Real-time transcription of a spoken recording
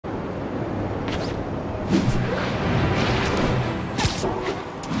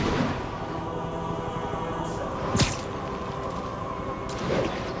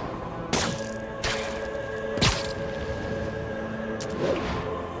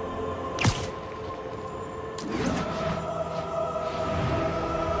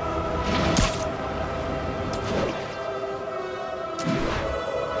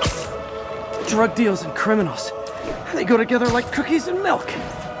drug deals and criminals. They go together like cookies and milk.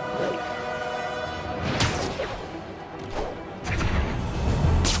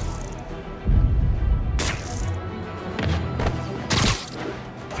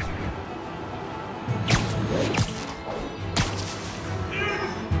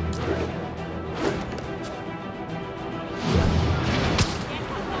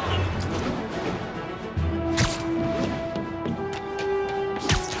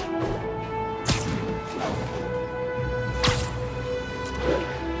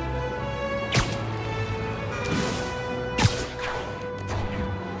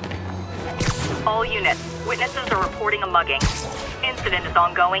 All units, witnesses are reporting a mugging. Incident is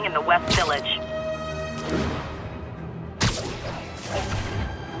ongoing in the West Village.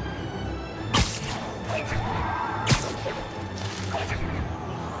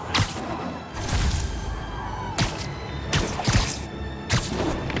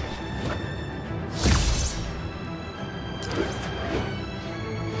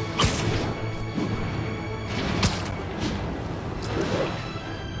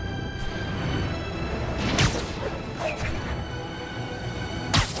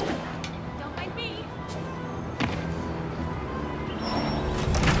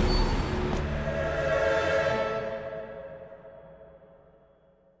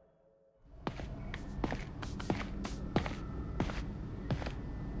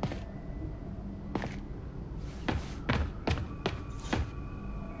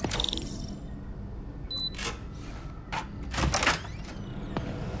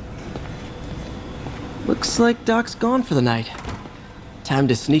 Looks like Doc's gone for the night. Time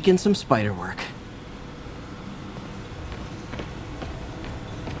to sneak in some spider work.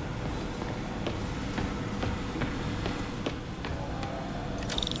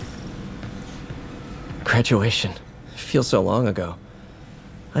 Graduation. Feels so long ago.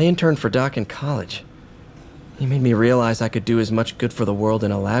 I interned for Doc in college. He made me realize I could do as much good for the world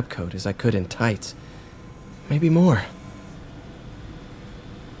in a lab coat as I could in tights. Maybe more.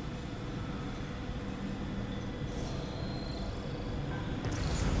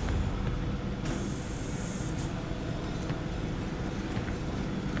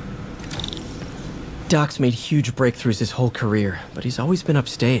 Doc's made huge breakthroughs his whole career, but he's always been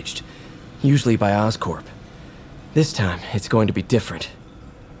upstaged, usually by Oscorp. This time, it's going to be different.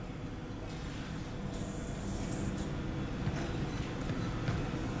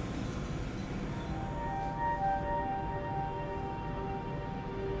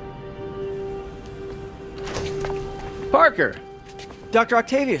 Parker! Dr.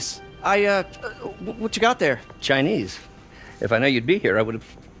 Octavius! What you got there? Chinese. If I know you'd be here, I would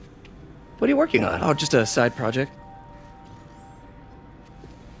have... What are you working on? Oh, just a side project.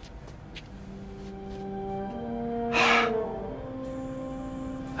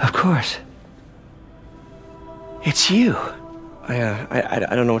 Of course. It's you. I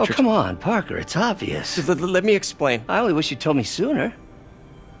don't know what you're... Oh, come on, Parker, it's obvious. Let me explain. I only wish you'd told me sooner.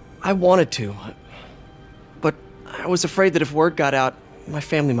 I wanted to, but I was afraid that if word got out, my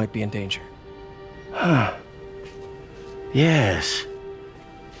family might be in danger. Huh. Yes.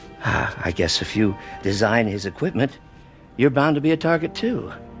 I guess if you design his equipment, you're bound to be a target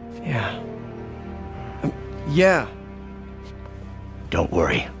too. Yeah. Yeah. Don't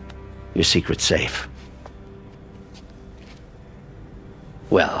worry. Your secret's safe.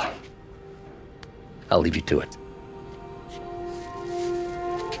 Well, I'll leave you to it.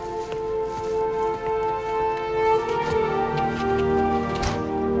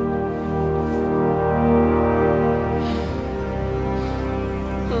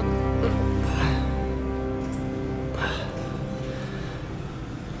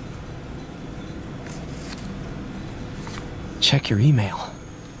 Check your email.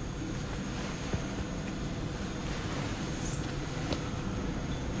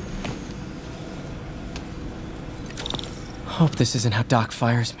 Hope this isn't how Doc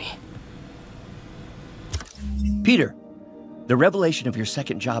fires me. Peter, the revelation of your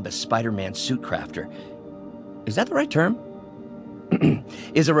second job as Spider-Man suit crafter, is that the right term?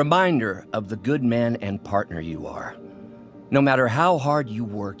 Is a reminder of the good man and partner you are. No matter how hard you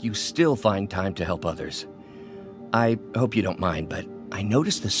work, you still find time to help others. I hope you don't mind, but I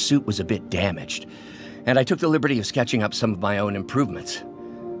noticed the suit was a bit damaged, and I took the liberty of sketching up some of my own improvements.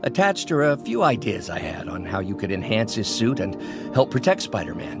 Attached are a few ideas I had on how you could enhance his suit and help protect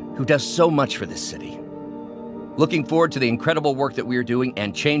Spider-Man, who does so much for this city. Looking forward to the incredible work that we're doing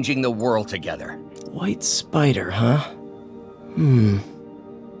and changing the world together. White spider, huh?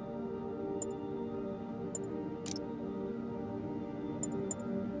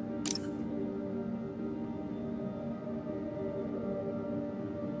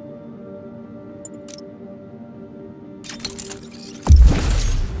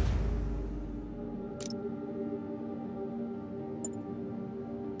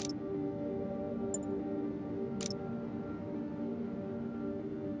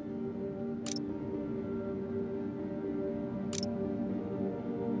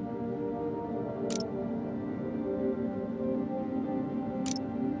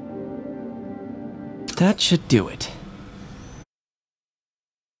 That should do it.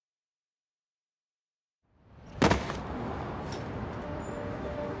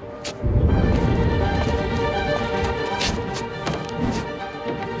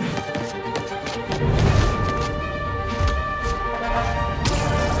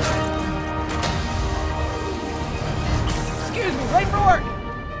 Excuse me, late for work!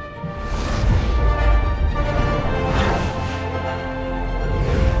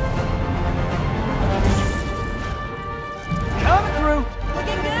 Coming through!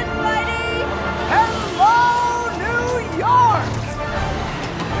 Looking good, Spidey! Hello, New York!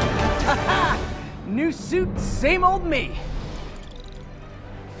 Haha! New suit, same old me.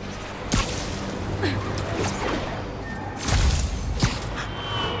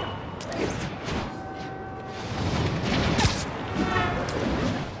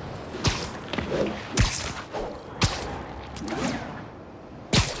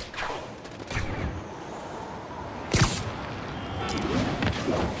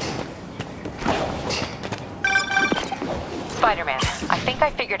 Spider-Man, I think I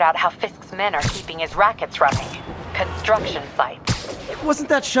figured out how Fisk's men are keeping his rackets running. Construction sites. Wasn't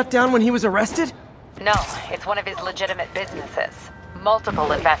that shut down when he was arrested? No, it's one of his legitimate businesses.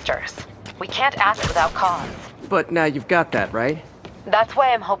 Multiple investors. We can't act without cause. But now you've got that, right? That's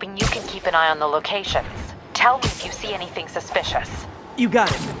why I'm hoping you can keep an eye on the locations. Tell me if you see anything suspicious. You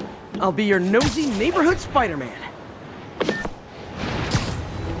got it. I'll be your nosy neighborhood Spider-Man.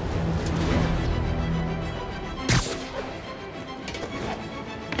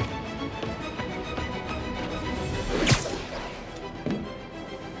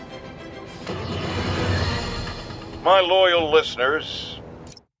 My loyal listeners,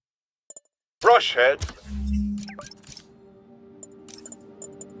 Brushhead.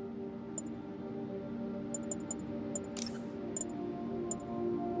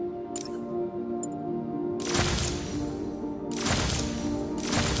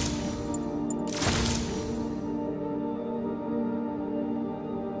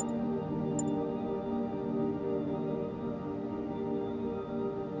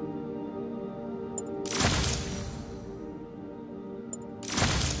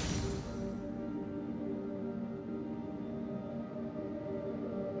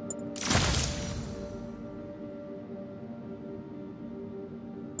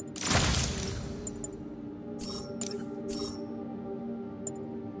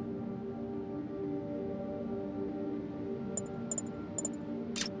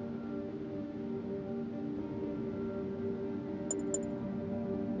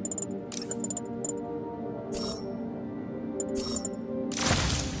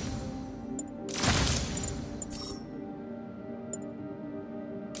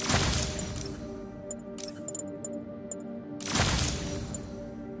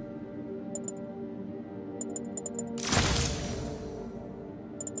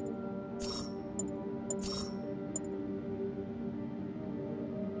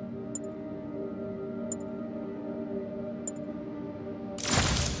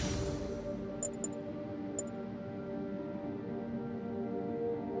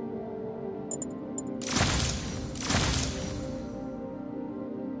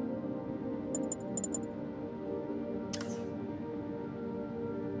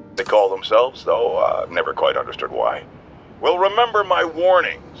 They call themselves, though I've never quite understood why, will remember my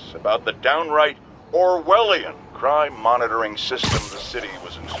warnings about the downright Orwellian crime monitoring system the city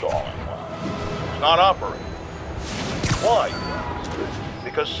was installing. It's not operating. Why?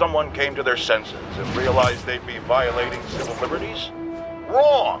 Because someone came to their senses and realized they'd be violating civil liberties?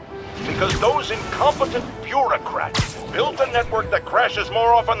 Wrong! Because those incompetent bureaucrats built a network that crashes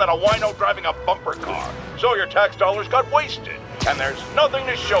more often than a wino driving a bumper car. So your tax dollars got wasted, and there's nothing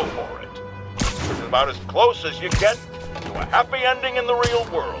to show for it. It's about as close as you get to a happy ending in the real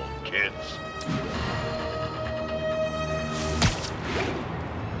world, kids.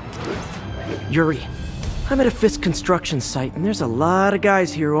 Yuri, I'm at a Fisk construction site, and there's a lot of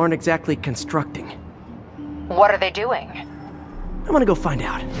guys here who aren't exactly constructing. What are they doing? I'm gonna go find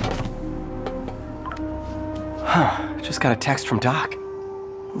out. Huh, just got a text from Doc.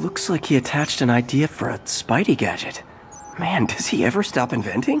 Looks like he attached an idea for a Spidey gadget. Man, does he ever stop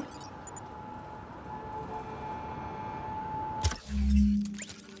inventing?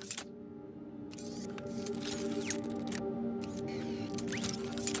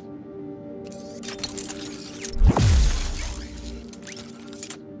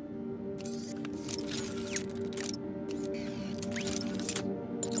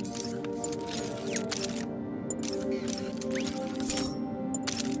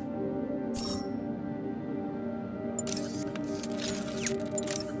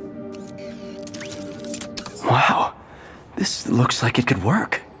 This looks like it could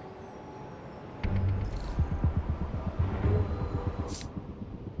work.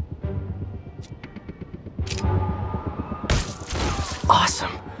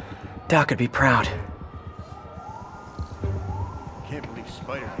 Awesome. Doc would be proud. Can't believe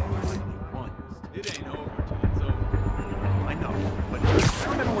Spider-Man finally won. It ain't over till it's over. I know, but I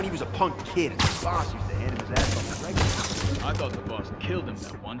remember when he was a punk kid and the boss used to hand him his ass on the regular. I thought the boss killed him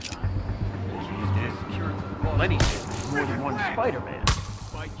that one time. Lenny said there's more than one Spider-Man.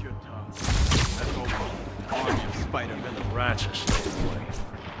 Bite your tongue. That's all. Army of Spider-Man rats are staying away.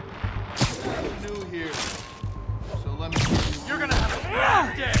 I'm new here, so let me... You're gonna have a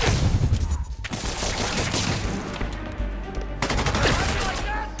bad day!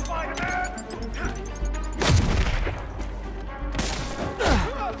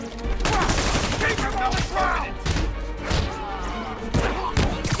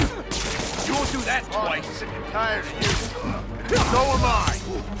 You won't do that twice. I'm sick and tired of you. So am I.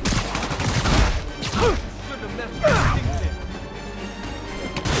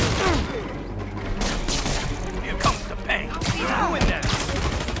 Here comes the pain. Ruin that!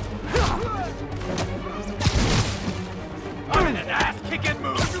 I'm in an ass-kicking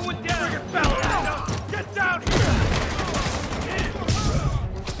mood. Everyone down! Bring it down! Get down here!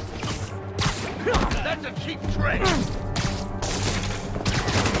 That's a cheap trick.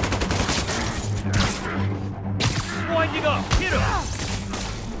 Winding up! Hit him!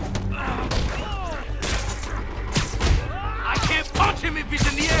 I can't punch him if he's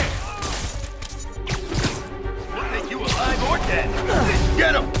in the air! We'll take you alive or dead.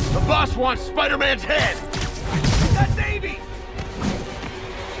 Get him! The boss wants Spider-Man's head. That's Davey!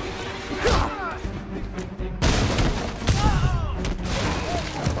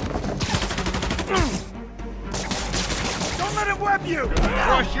 Don't let him web you!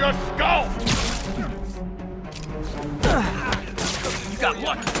 Crush your skull! You got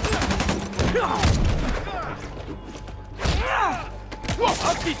lucky! Whoa,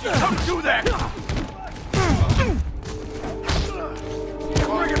 I'll teach you how to do that!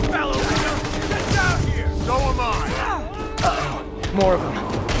 Bring it, fellow! Get down here! So am I. More of them.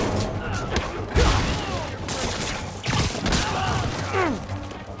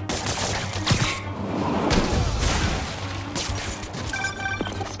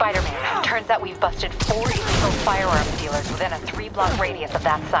 Spider-Man, turns out we've busted 4 illegal firearms dealers within a 3-block radius of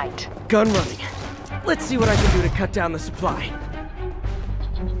that site. Gun running. Let's see what I can do to cut down the supply.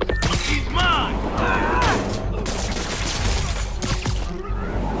 He's mine!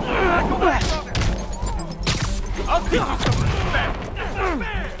 I'll teach you some respect.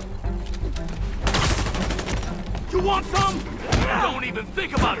 You want some? Don't even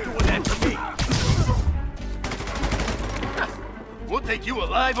think about doing that to me! We'll take you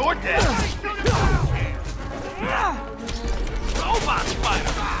alive or dead. Robot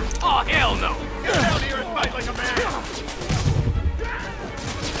spider! Oh, hell no! Get down here and fight like a man.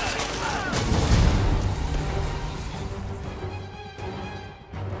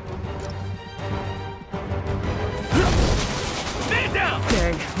 Stand down!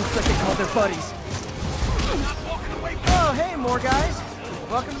 Dang, looks like they called their buddies. Oh, hey, more guys.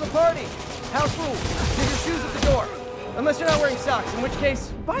 Welcome to the party. House rules. Leave your shoes at the door. Unless you're not wearing socks, in which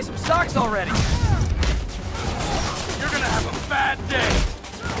case, buy some socks already. You're gonna have a bad day!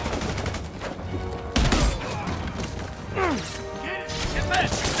 Get back!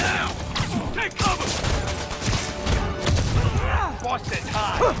 Now! Take cover! Boss said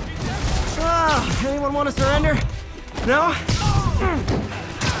hi. Ah, anyone want to surrender? No?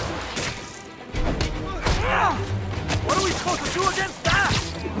 What are we supposed to do against that?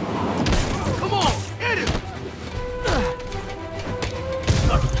 Come on! Hit him!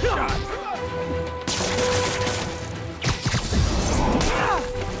 Lucky shot!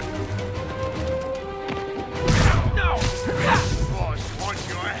 No! Boss wants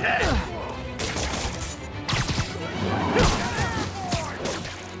your head.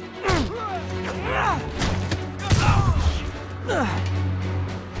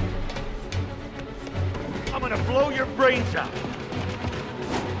 I'm gonna blow your brains out.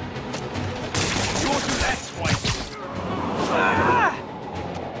 You won't do that twice.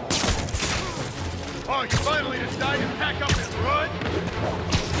 Oh, you finally decided to pack up and run?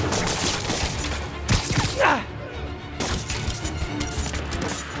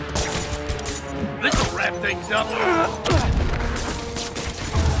 This'll wrap things up.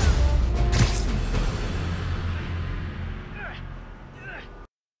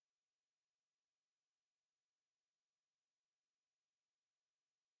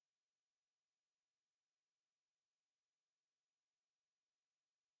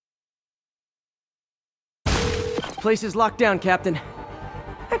 place is locked down, Captain.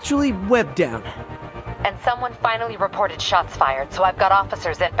 Actually, webbed down. And someone finally reported shots fired, so I've got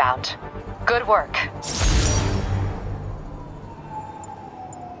officers inbound. Good work.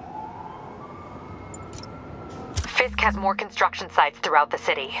 Fisk has more construction sites throughout the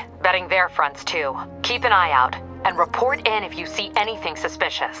city, betting their fronts too. Keep an eye out, and report in if you see anything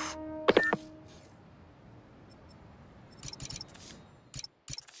suspicious.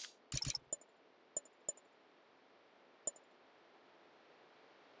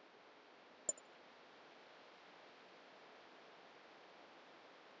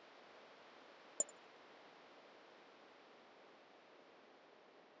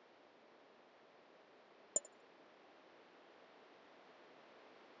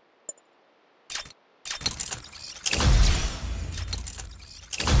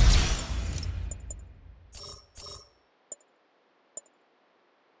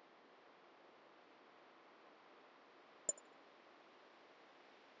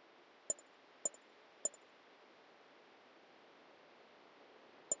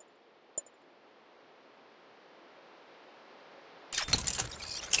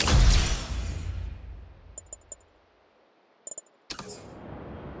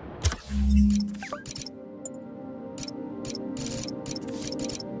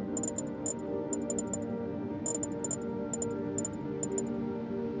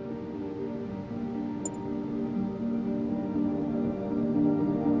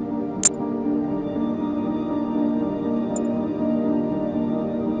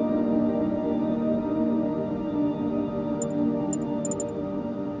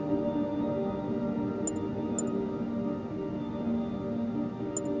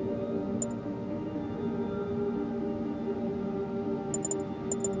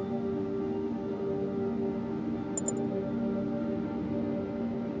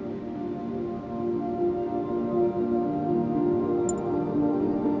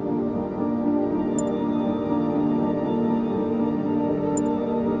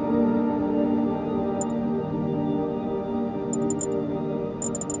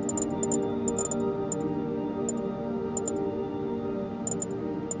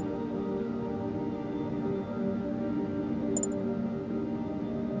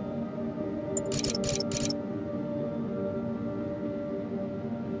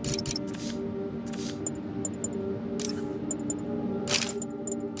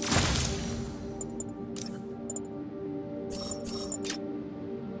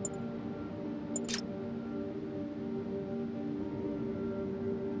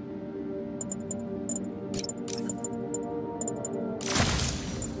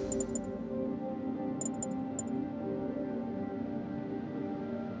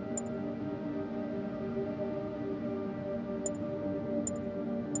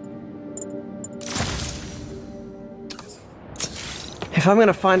 If I'm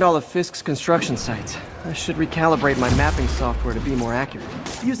gonna find all of Fisk's construction sites, I should recalibrate my mapping software to be more accurate.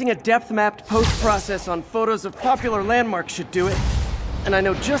 Using a depth-mapped post-process on photos of popular landmarks should do it. And I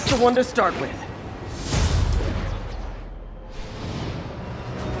know just the one to start with.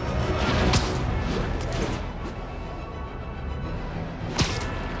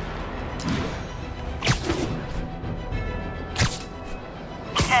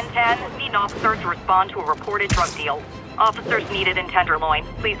 Need an officer to respond to a reported drug deal. Officers needed in Tenderloin.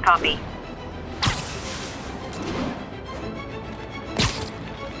 Please copy.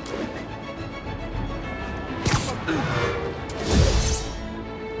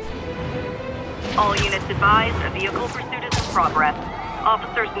 All units advised, a vehicle pursuit is in progress.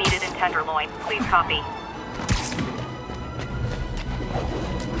 Officers needed in Tenderloin. Please copy.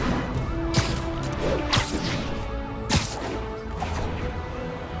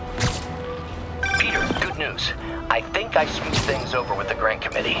 Peter, good news. I think I smoothed things over with the grant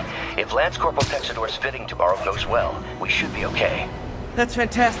committee. If Lance Corporal Texador's fitting tomorrow goes well, we should be okay. That's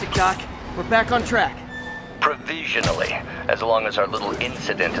fantastic, Doc. We're back on track. Provisionally, as long as our little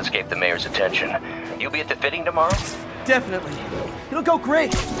incident escaped the mayor's attention. You'll be at the fitting tomorrow? Definitely. It'll go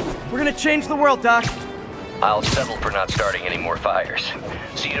great. We're gonna change the world, Doc. I'll settle for not starting any more fires.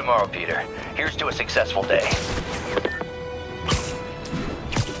 See you tomorrow, Peter. Here's to a successful day.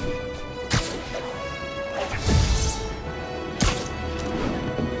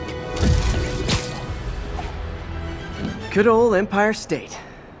 Good old Empire State.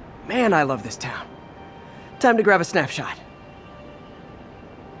 Man, I love this town. Time to grab a snapshot.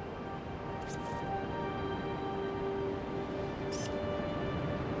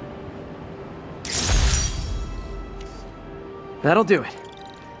 That'll do it.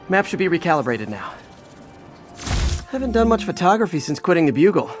 Map should be recalibrated now. Haven't done much photography since quitting the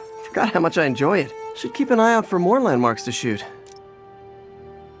Bugle. Forgot how much I enjoy it. Should keep an eye out for more landmarks to shoot.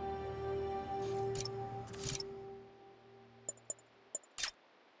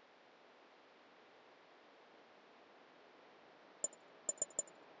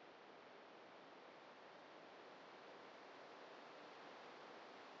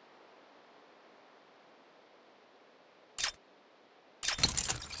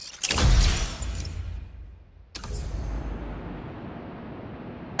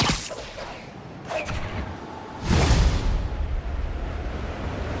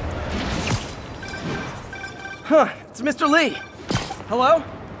 Huh, it's Mr. Lee. Hello?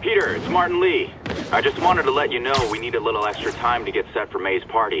 Peter, it's Martin Lee. I just wanted to let you know we need a little extra time to get set for May's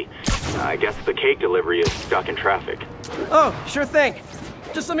party. I guess the cake delivery is stuck in traffic. Oh, sure thing.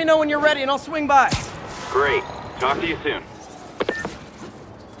 Just let me know when you're ready and I'll swing by. Great. Talk to you soon.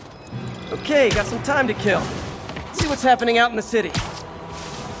 Okay, got some time to kill. Let's see what's happening out in the city.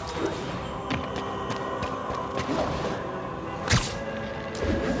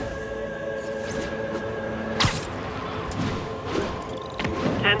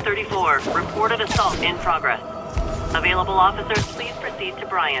 Reported assault in progress. Available officers, please proceed to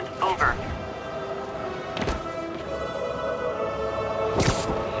Bryant. Over.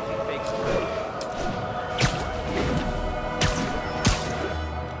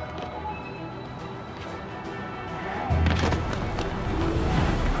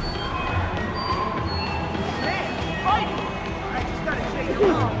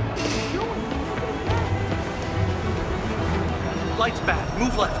 Lights bad.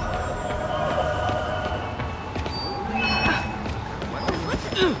 Move left.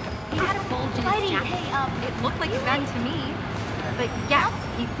 He had a bulge in his jacket. Hey, it looked like a gun to me. But yes,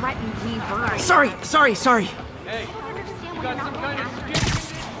 he threatened me verbally. Sorry. Hey, I don't understand why you're not going after him.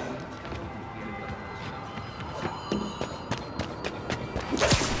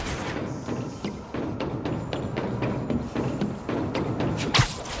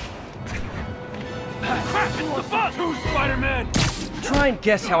 The fuck? Two Spider-Man! Try and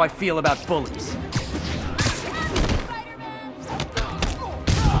guess how I feel about bullies.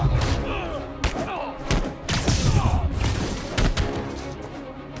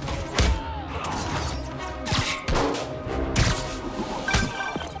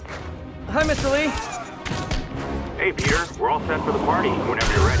 Hi, Mr. Lee. Hey, Peter. We're all set for the party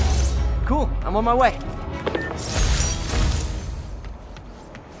whenever you're ready. Cool, I'm on my way.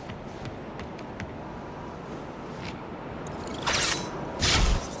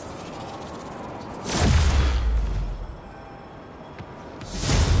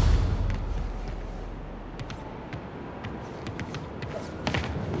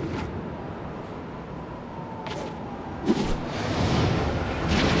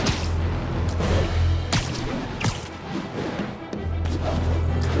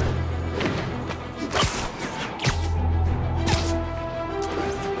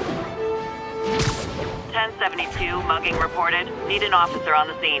 Mugging reported. Need an officer on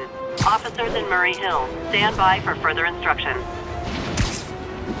the scene. Officers in Murray Hill. Stand by for further instructions.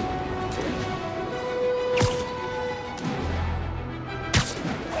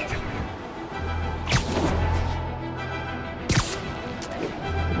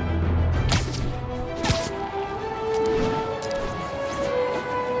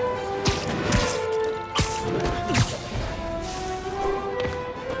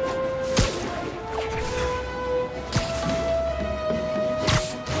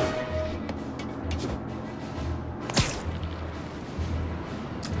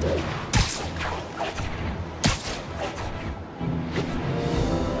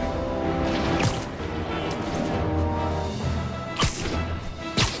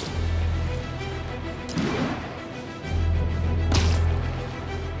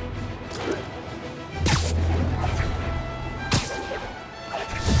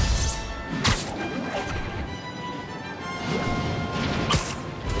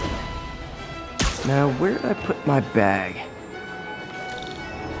 Now, where did I put my bag?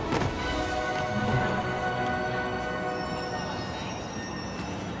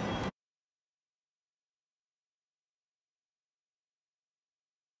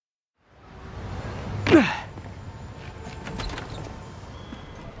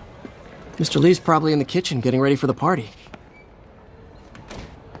 Mr. Lee's probably in the kitchen getting ready for the party.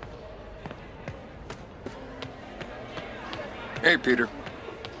 Hey, Peter.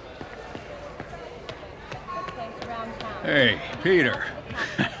 Hey, Peter.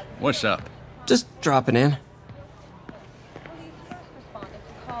 What's up? Just dropping in.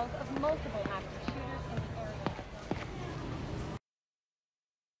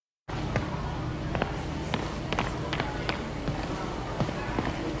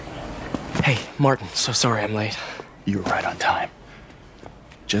 Hey, Martin, so sorry I'm late. You were right on time.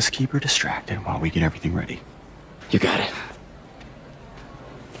 Just keep her distracted while we get everything ready. You got it.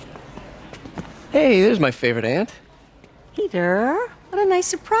 Hey, there's my favorite aunt. Peter, what a nice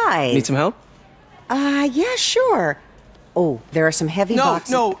surprise. Need some help? Yeah, sure. Oh, there are some heavy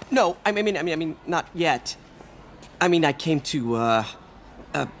boxes. No. I mean, not yet. I mean, I came to, I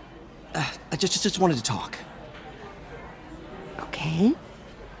just wanted to talk. Okay.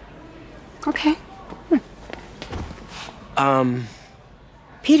 Okay.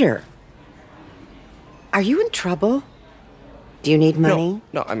 Peter, are you in trouble? Do you need money?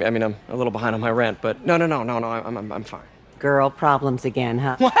 No, I mean, I'm a little behind on my rent, but no, I'm fine. Girl problems again,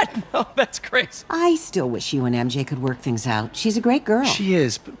 huh? What? No, that's crazy. I still wish you and MJ could work things out. She's a great girl. She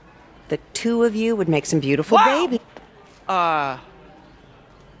is, but... The two of you would make some beautiful babies.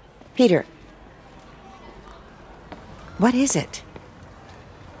 Peter. What is it?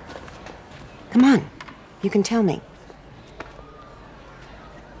 Come on. You can tell me.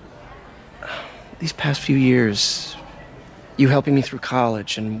 These past few years, you helping me through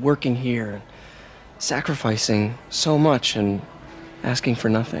college and working here, and sacrificing so much and asking for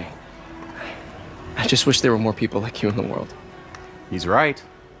nothing. I just wish there were more people like you in the world. He's right.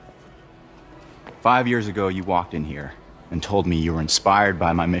 5 years ago, you walked in here and told me you were inspired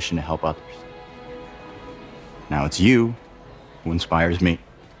by my mission to help others. Now it's you who inspires me.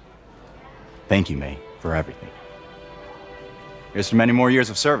 Thank you, May, for everything. Here's to many more years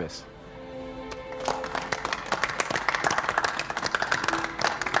of service.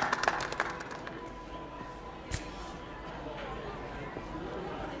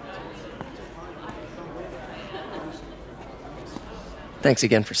 Thanks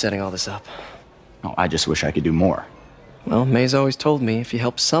again for setting all this up. Oh, I just wish I could do more. Well, May's always told me if you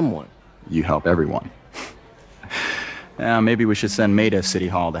help someone, you help everyone. Maybe we should send May to City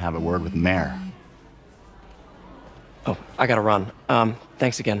Hall to have a word with the mayor. Oh, I gotta run.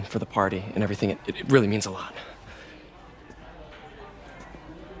 Thanks again for the party and everything. It really means a lot.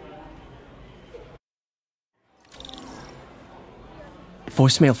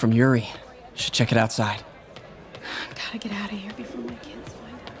 Voicemail from Yuri. Should check it outside. Gotta get out of here before my kids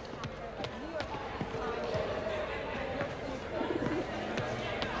find out.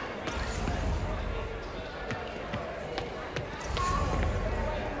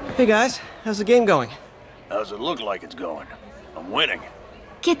 Hey guys, how's the game going? How's it look like it's going? I'm winning.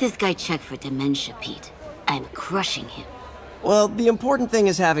 Get this guy checked for dementia, Pete. I'm crushing him. Well, the important thing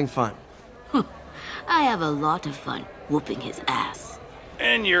is having fun. I have a lot of fun whooping his ass.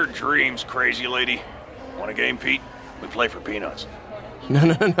 And your dreams, crazy lady. Want a game, Pete? We play for peanuts.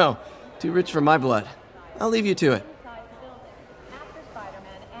 No. Too rich for my blood. I'll leave you to it.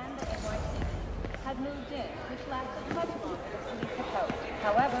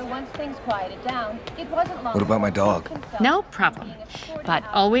 However, once things quieted down, it wasn't long. What about my dog? No problem. But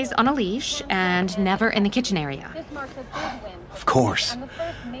always on a leash and never in the kitchen area. Of course.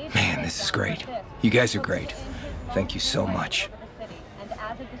 Man, this is great. You guys are great. Thank you so much. And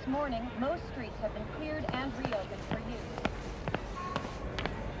as of this morning, most streets have been cleared and reopened for use.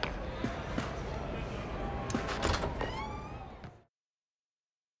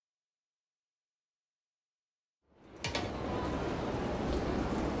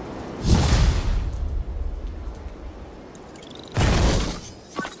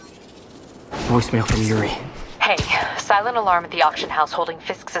 Voicemail from Yuri. Hey, silent alarm at the auction house holding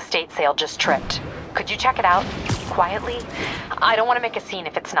Fisk's estate sale just tripped. Could you check it out? Quietly? I don't want to make a scene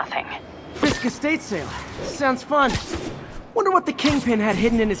if it's nothing. Fisk estate sale. Sounds fun. Wonder what the Kingpin had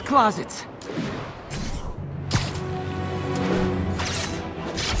hidden in his closets.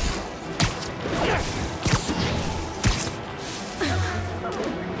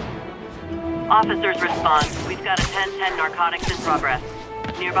 Officers respond. We've got a 10-10 narcotics in progress.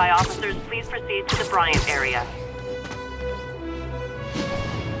 Nearby officers, please proceed to the Bryant area.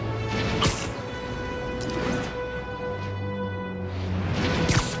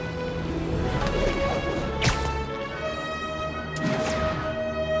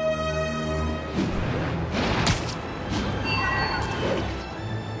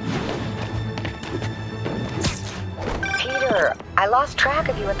 Peter, I lost track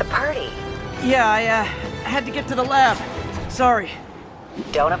of you at the party. Yeah, I had to get to the lab. Sorry.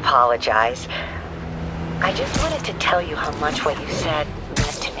 Don't apologize. I just wanted to tell you how much what you said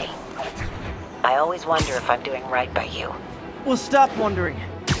meant to me. I always wonder if I'm doing right by you. Well, stop wondering.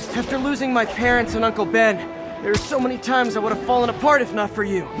 After losing my parents and Uncle Ben, there are so many times I would have fallen apart if not for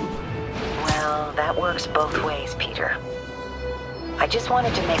you. Well, that works both ways, Peter. I just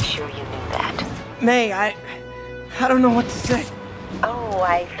wanted to make sure you knew that. May, I don't know what to say. Oh,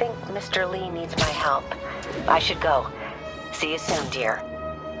 I think Mr. Lee needs my help. I should go. See you soon, dear.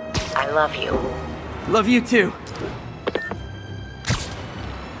 I love you. Love you too.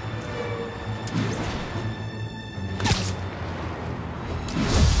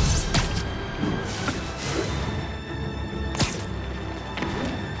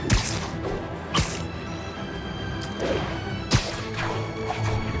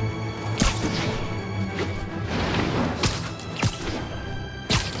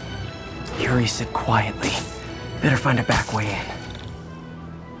 Yuri, sit quietly. Better find a back way in.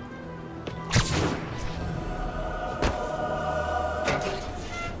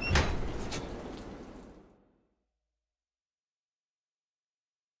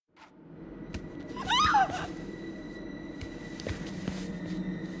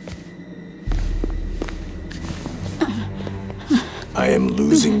 I am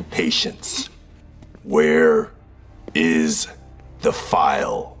losing patience. Where is the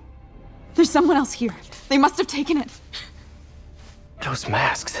file? There's someone else here. They must have taken it. Those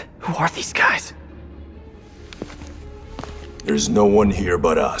masks. Who are these guys? There's no one here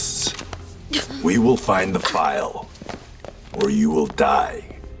but us. We will find the file, or you will die.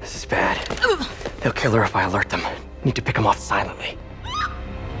 This is bad. They'll kill her if I alert them. Need to pick them off silently.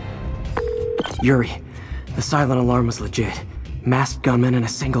 Yuri, the silent alarm was legit. Masked gunmen and a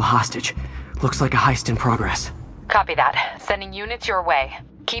single hostage. Looks like a heist in progress. Copy that. Sending units your way.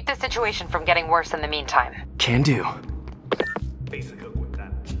 Keep the situation from getting worse in the meantime. Can do.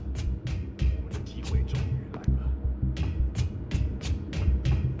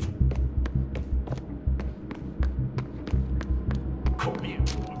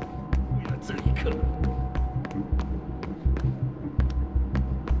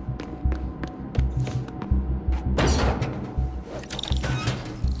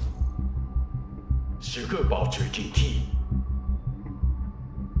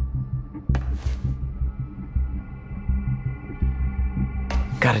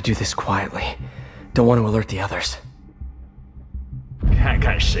 Gotta do this quietly. Don't want to alert the others. 看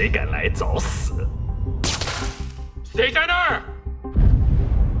看谁敢来找死！谁在那儿？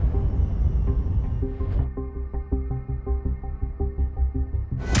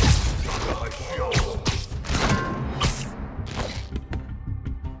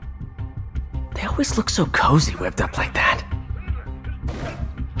 They always look so cozy whipped up like that.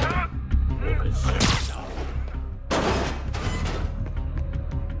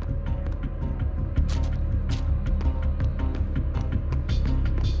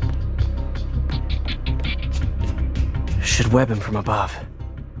 Should web him from above.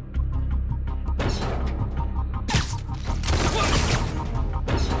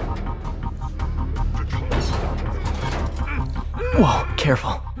 Whoa,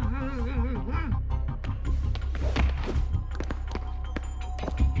 careful.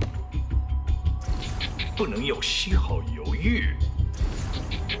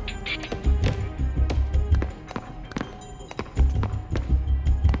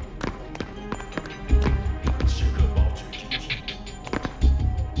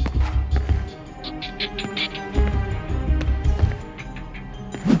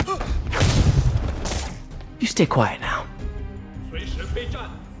 You stay quiet now. 随时备战，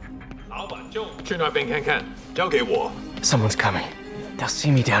老板就去那边看看，交给我。 Someone's coming. They'll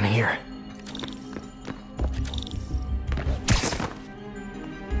see me down here.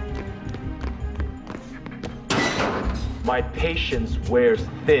 My patience wears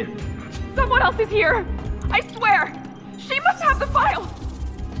thin. Someone else is here. I swear. She must have the file.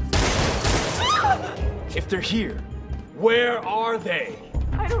 If they're here, where are they?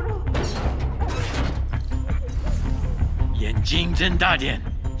 I don't know. 眼睛睁大点，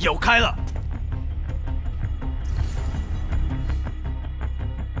有开了。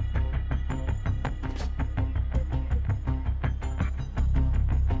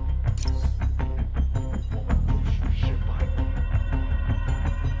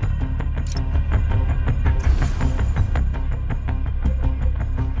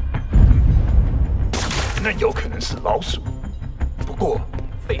 那有可能是老鼠，不过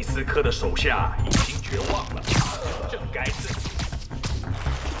费斯科的手下已经绝望了，正该死。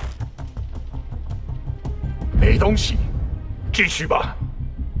没东西，继续吧。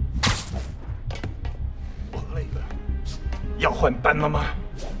我累了，要换班了吗？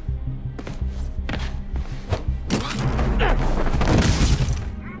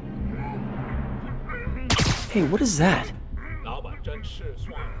 Hey, what is that? 老板真是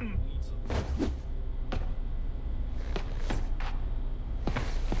算了一次。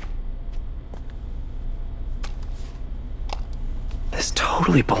 This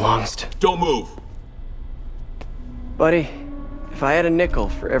totally belongs to... Don't move. Buddy, if If I had a nickel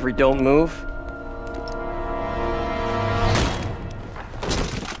for every don't move...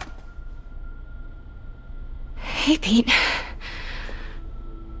 Hey, Pete.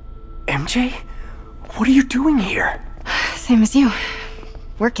 MJ? What are you doing here? Same as you.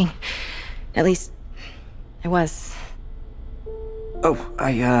 Working. At least, I was. Oh,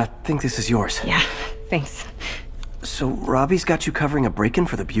 I think this is yours. Yeah, thanks. So, Robbie's got you covering a break-in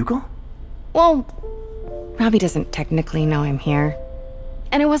for the Bugle? Well, Robbie doesn't technically know I'm here.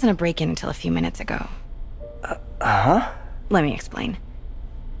 And it wasn't a break-in until a few minutes ago. Huh? Let me explain.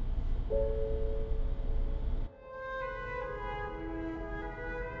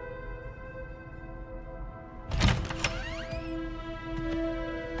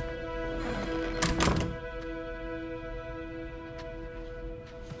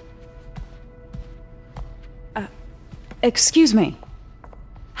 Excuse me.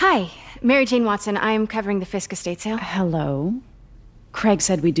 Hi, Mary Jane Watson. I'm covering the Fisk estate sale. Hello. Craig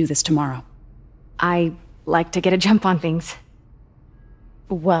said we'd do this tomorrow. I like to get a jump on things.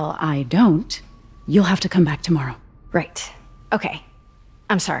 Well, I don't. You'll have to come back tomorrow. Right. Okay.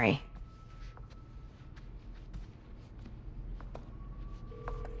 I'm sorry.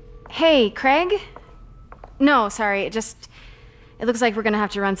 Hey, Craig? No, sorry. It looks like we're gonna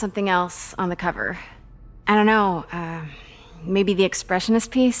have to run something else on the cover. I don't know, maybe the expressionist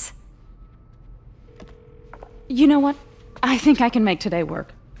piece? You know what? I think I can make today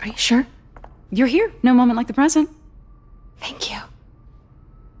work. Are you sure? You're here. No moment like the present. Thank you.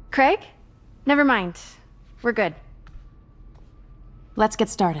 Craig? Never mind. We're good. Let's get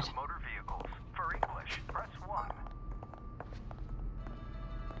started.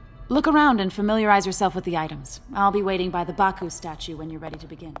 Look around and familiarize yourself with the items. I'll be waiting by the Baku statue when you're ready to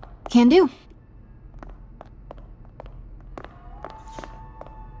begin. Can do.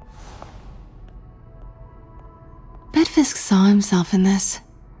 Bet Fisk saw himself in this.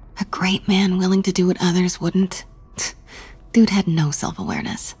 A great man willing to do what others wouldn't. Dude had no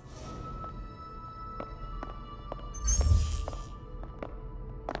self-awareness.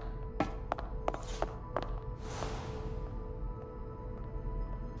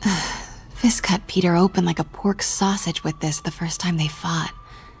 Fisk cut Peter open like a pork sausage with this the first time they fought.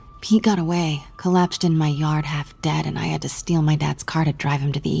 Pete got away, collapsed in my yard half dead, and I had to steal my dad's car to drive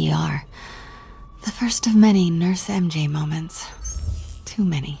him to the ER. The first of many Nurse MJ moments. Too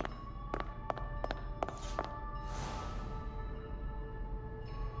many.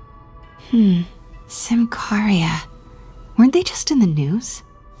 Simcaria. Weren't they just in the news?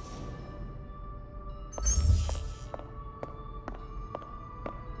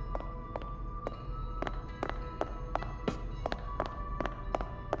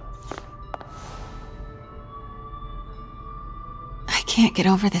 I can't get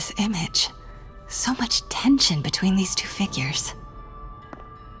over this image. So much tension between these two figures.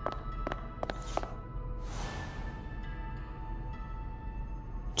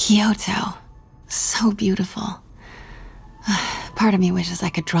 Kyoto. So beautiful. Part of me wishes I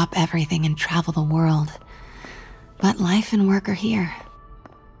could drop everything and travel the world. But life and work are here.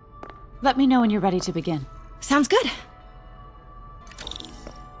 Let me know when you're ready to begin. Sounds good.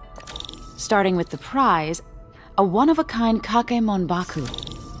 Starting with the prize, a one-of-a-kind Kakemon Baku.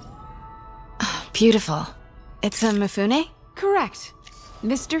 Beautiful. It's a Mifune? Correct.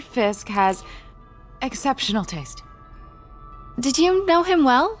 Mr. Fisk has exceptional taste. Did you know him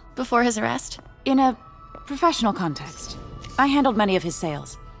well before his arrest? In a professional context. I handled many of his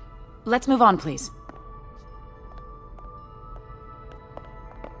sales. Let's move on, please.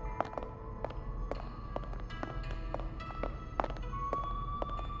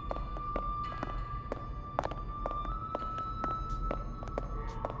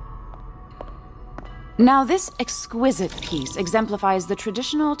 Now, this exquisite piece exemplifies the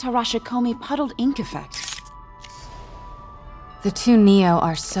traditional Tarashikomi puddled ink effect. The two Neo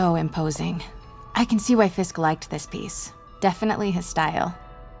are so imposing. I can see why Fisk liked this piece. Definitely his style.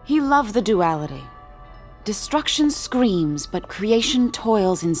 He loved the duality. Destruction screams, but creation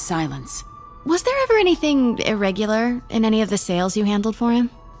toils in silence. Was there ever anything irregular in any of the sales you handled for him?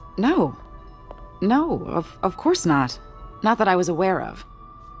 No. No, of course not. Not that I was aware of.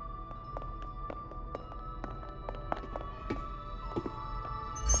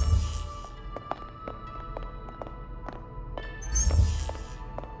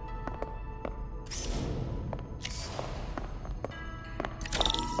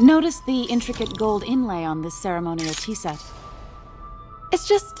 Notice the intricate gold inlay on this ceremonial tea set. It's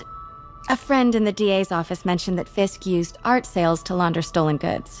just... a friend in the DA's office mentioned that Fisk used art sales to launder stolen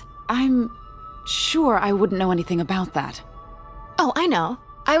goods. I'm sure I wouldn't know anything about that. Oh, I know.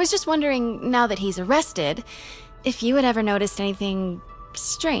 I was just wondering, now that he's arrested, if you had ever noticed anything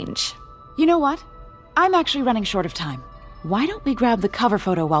strange. You know what? I'm actually running short of time. Why don't we grab the cover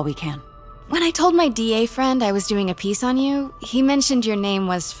photo while we can? When I told my DA friend I was doing a piece on you, he mentioned your name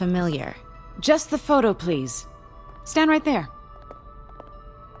was familiar. Just the photo, please. Stand right there.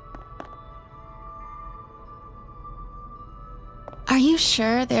 Are you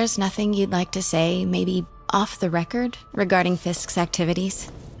sure there's nothing you'd like to say, maybe off the record, regarding Fisk's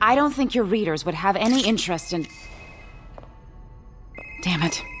activities? I don't think your readers would have any interest in... Damn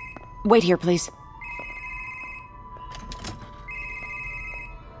it. Wait here, please.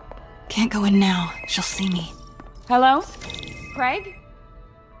 Can't go in now. She'll see me. Hello? Craig?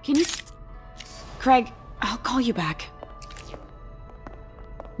 Can you... Craig, I'll call you back.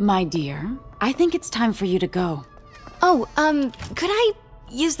 My dear, I think it's time for you to go. Oh, could I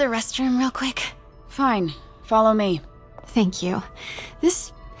use the restroom real quick? Fine. Follow me. Thank you.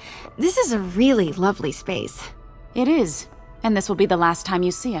 This is a really lovely space. It is. And this will be the last time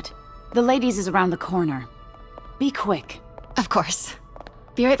you see it. The ladies is around the corner. Be quick. Of course.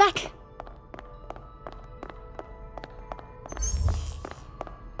 Be right back.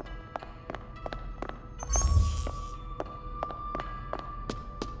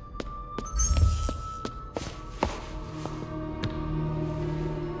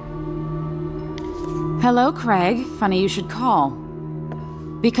 Hello, Craig. Funny you should call.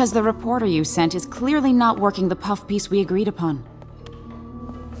 Because the reporter you sent is clearly not working the puff piece we agreed upon.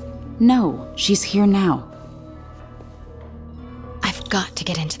 No, she's here now. I've got to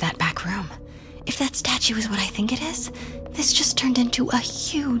get into that back room. If that statue is what I think it is, this just turned into a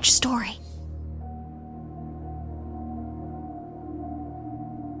huge story.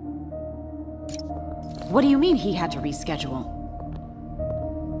 What do you mean he had to reschedule?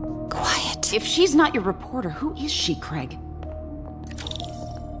 Quiet. If she's not your reporter, who is she, Craig?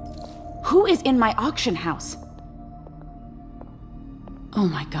 Who is in my auction house? Oh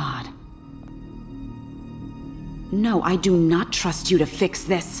my god. No, I do not trust you to fix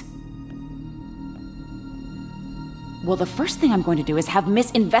this. Well, the first thing I'm going to do is have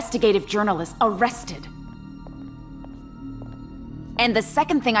Miss Investigative Journalist arrested. And the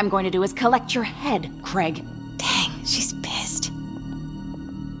second thing I'm going to do is collect your head, Craig. Dang, she's pissed.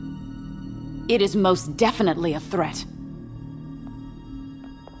 It is most definitely a threat.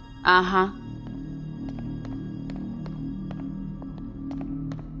 Uh-huh.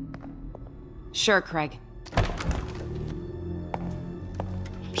 Sure, Craig.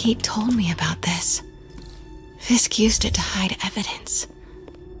 Pete told me about this. Fisk used it to hide evidence.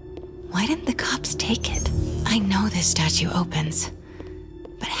 Why didn't the cops take it? I know this statue opens.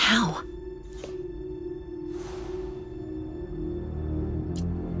 But how?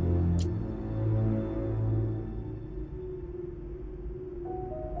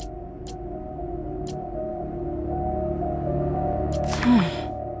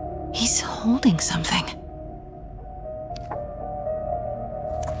 He's holding something.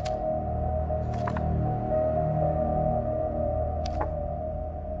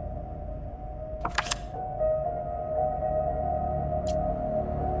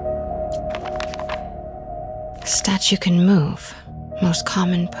 Statue can move. Most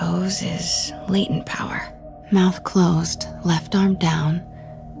common pose is latent power. Mouth closed, left arm down,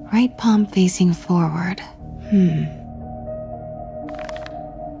 right palm facing forward.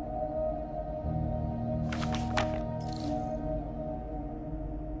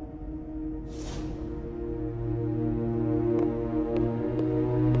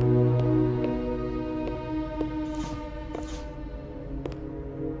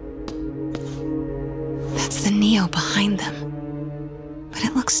 That's the Neo behind them, but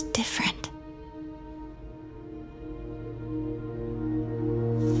it looks different.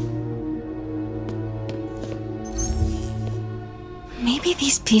 Maybe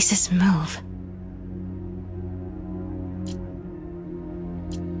these pieces move.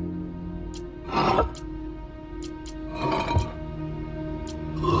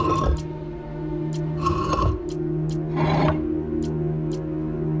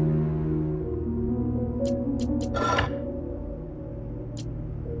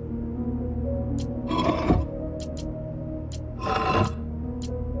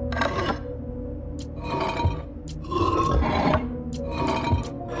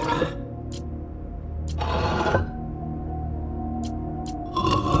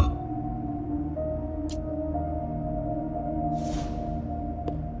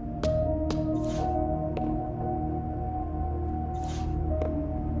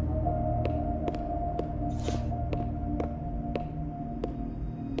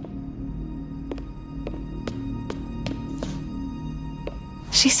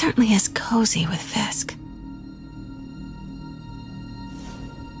 She certainly is cozy with Fisk.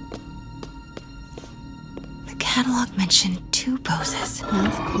 catalog mentioned 2 poses.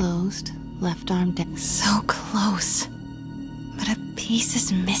 Mouth closed, left arm down. So close. But a piece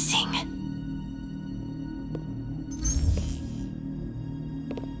is missing.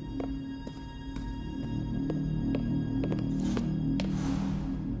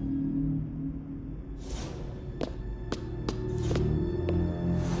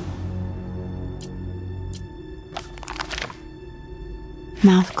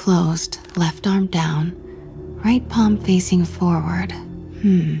 Mouth closed, left arm down, right palm facing forward.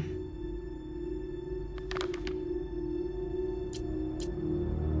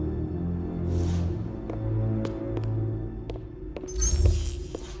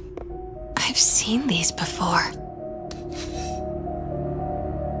 I've seen these before.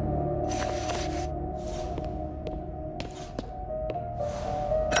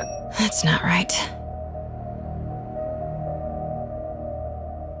 That's not right.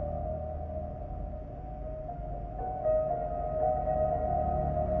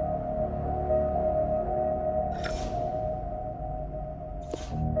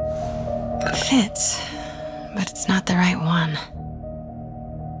 Fits, but it's not the right one.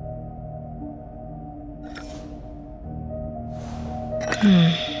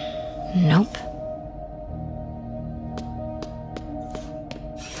 Nope.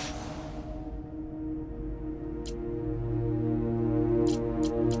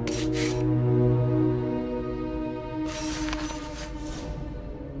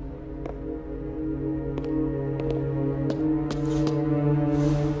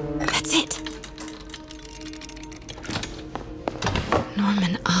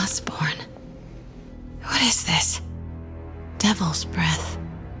 Devil's breath.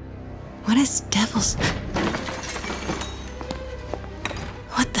 What is devil's...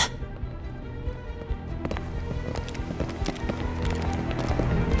 What the...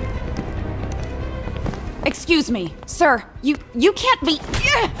 Excuse me, sir. You can't be...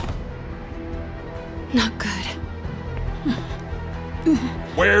 Not good.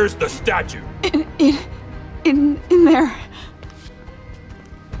 Where's the statue? In there.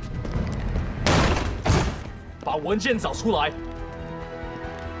 把文件找出来。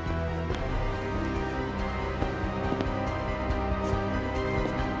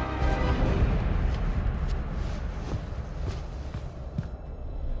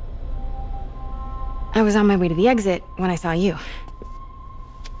I was on my way to the exit when I saw you.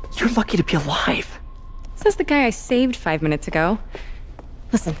 You're lucky to be alive. Says the guy I saved 5 minutes ago.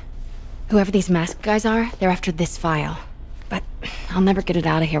 Listen, whoever these masked guys are, they're after this file. But I'll never get it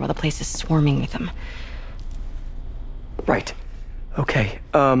out of here while the place is swarming with them. Right. Okay,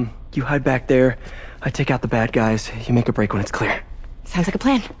 you hide back there. I take out the bad guys. You make a break when it's clear. Sounds like a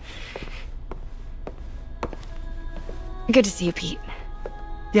plan. Good to see you, Pete.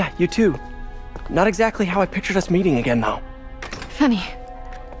 Yeah, you too. Not exactly how I pictured us meeting again, though. Funny.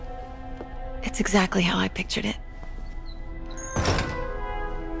 It's exactly how I pictured it.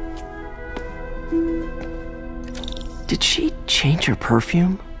 Did she change her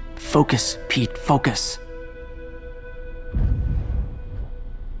perfume? Focus, Pete, focus.